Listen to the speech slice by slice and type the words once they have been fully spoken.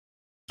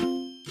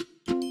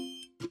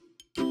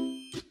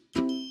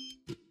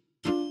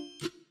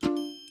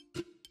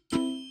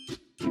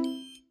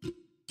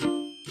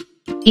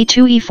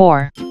e2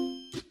 e4,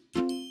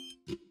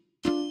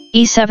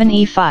 e7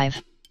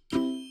 e5,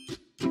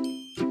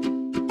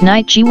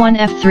 knight g1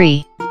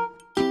 f3,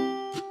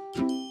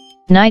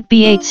 knight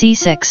b8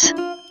 c6,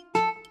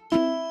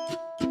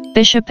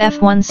 bishop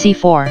f1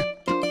 c4,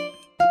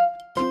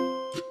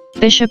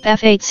 bishop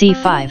f8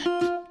 c5,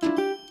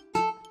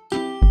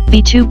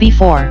 b2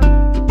 b4,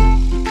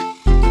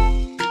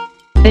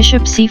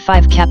 bishop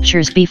c5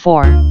 captures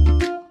b4,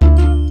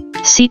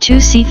 c2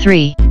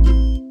 c3,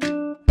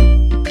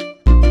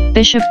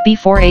 bishop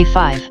b4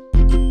 a5,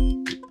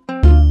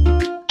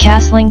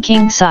 castling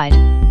king side,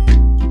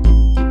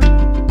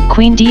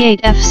 queen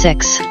d8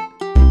 f6,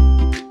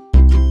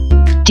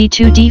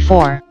 d2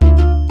 d4,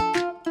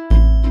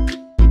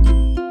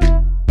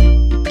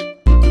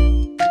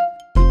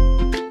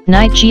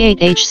 knight g8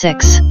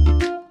 h6,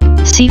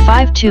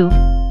 c5 2,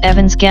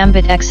 Evans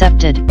gambit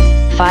accepted,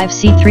 5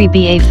 c3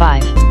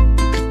 ba5,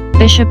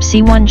 bishop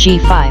c1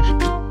 g5,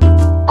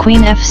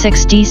 queen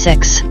f6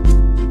 d6,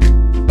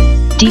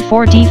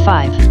 d4 d5,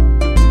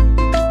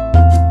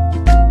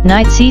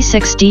 knight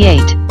c6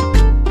 d8,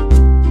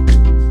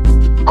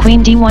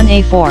 queen d1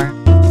 a4,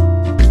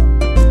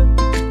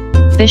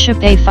 bishop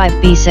a5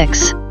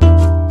 b6,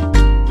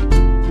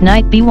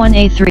 knight b1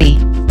 a3,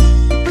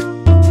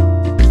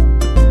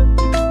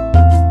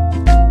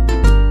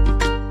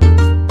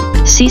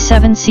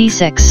 c7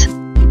 c6,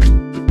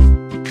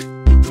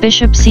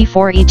 bishop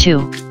c4 e2,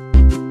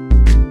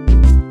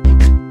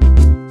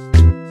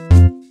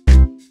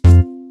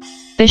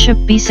 bishop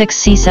b6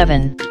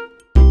 c7,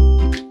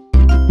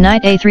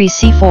 knight a3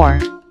 c4,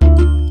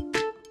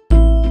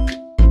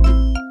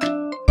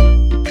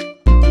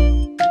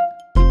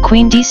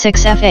 queen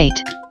d6 f8,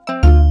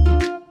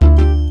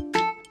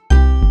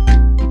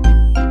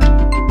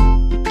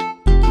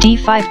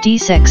 d5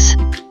 d6,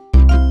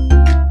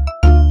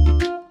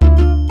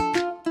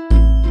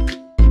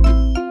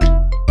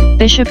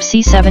 bishop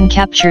c7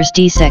 captures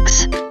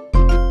d6,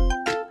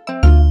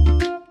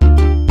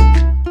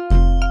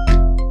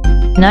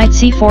 knight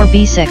c4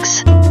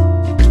 b6,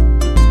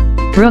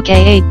 rook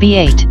a8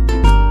 b8,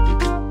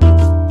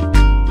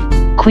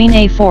 queen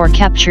a4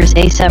 captures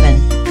a7,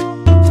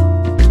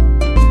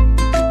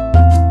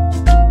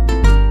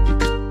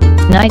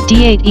 knight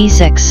d8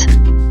 e6,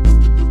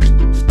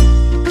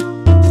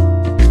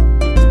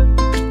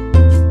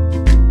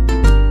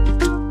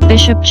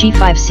 bishop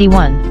g5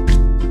 c1,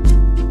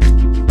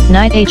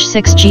 knight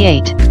h6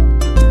 g8,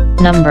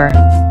 number,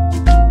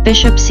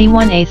 bishop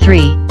c1 a3,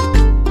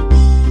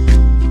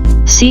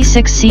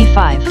 c6 c5,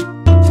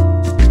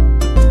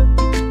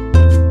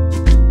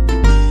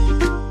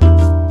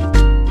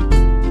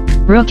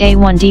 rook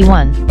a1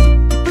 d1,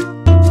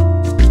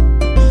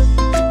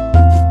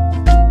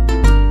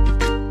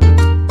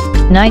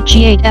 knight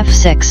g8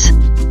 f6,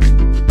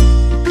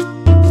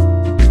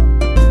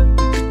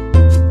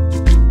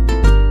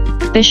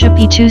 bishop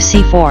e2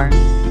 c4,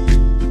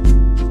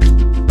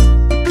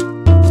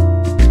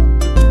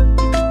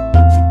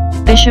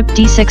 bishop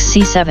d6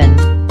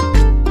 c7,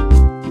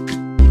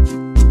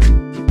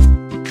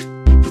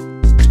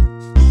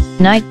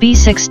 knight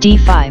b6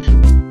 d5,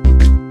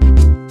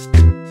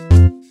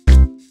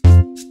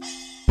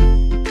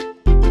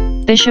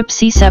 bishop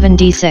c7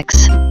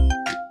 d6,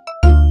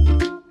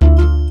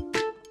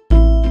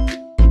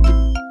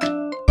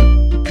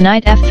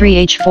 knight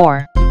f3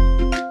 h4,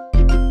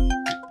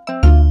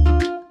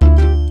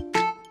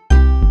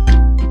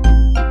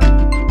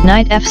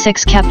 knight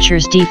f6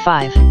 captures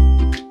d5,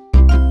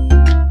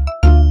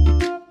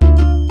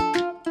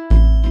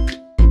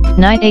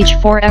 knight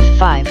h4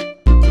 f5,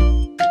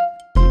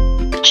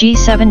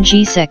 g7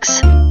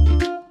 g6,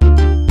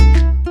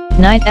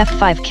 knight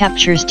f5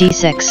 captures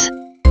d6,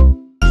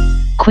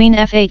 queen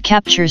f8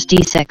 captures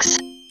d6,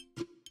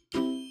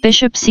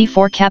 bishop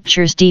c4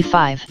 captures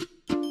d5,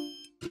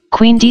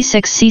 queen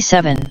d6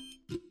 c7,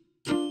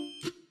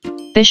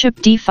 bishop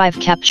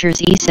d5 captures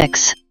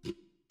e6,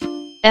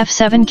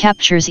 f7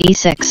 captures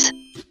e6,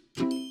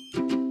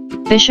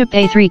 bishop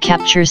a3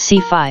 captures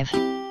c5,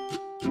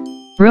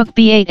 rook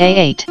b8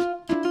 a8,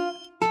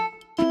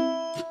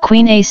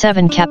 queen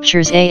a7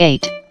 captures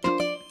a8,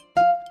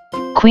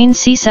 queen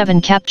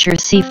c7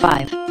 captures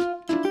c5,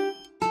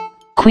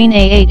 queen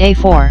a8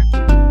 a4,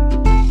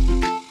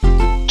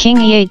 king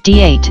e8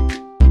 d8,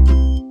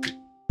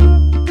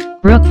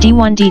 rook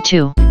d1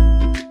 d2,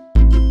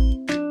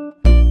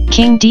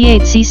 king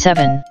d8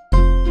 c7,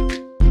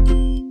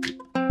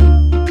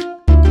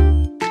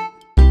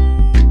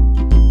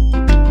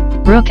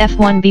 rook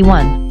f1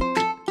 b1,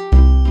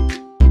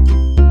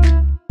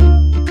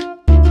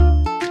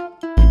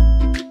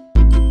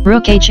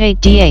 rook h8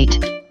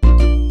 d8,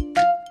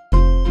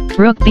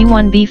 rook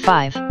b1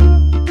 b5,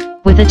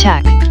 with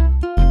attack,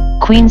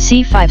 queen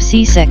c5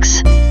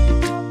 c6,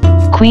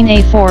 queen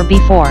a4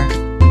 b4,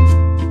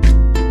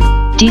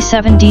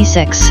 d7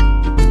 d6,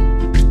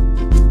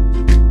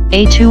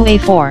 a2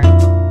 a4,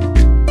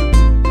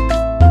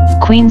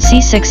 queen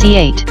c6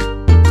 e8,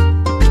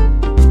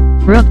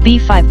 rook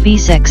b5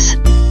 b6,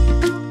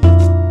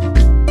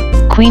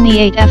 queen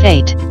e8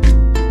 f8,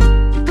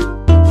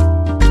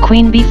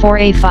 Queen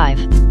b4 a5.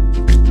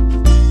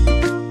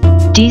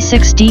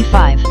 d6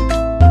 d5.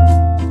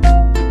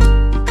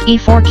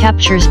 e4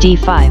 captures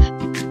d5.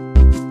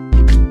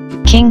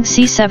 King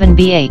c7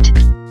 b8.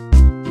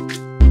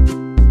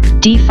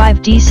 d5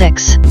 d6.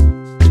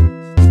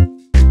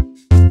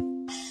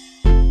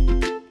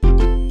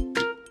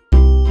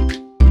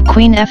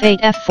 Queen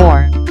f8 f4.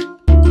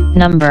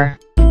 Number.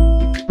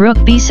 Rook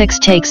b6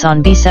 takes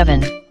on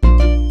b7.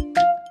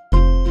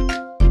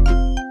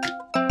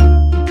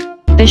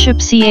 Bishop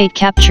c8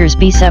 captures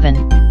b7.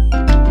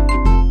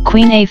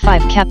 Queen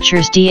a5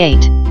 captures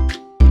d8.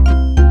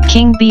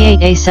 King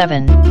b8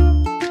 a7.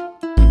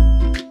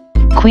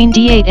 Queen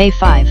d8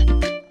 a5.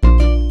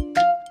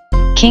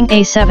 King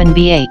a7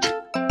 b8.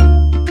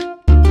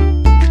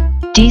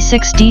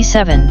 d6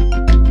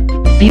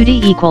 d7.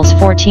 Beauty equals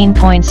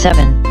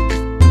 14.7.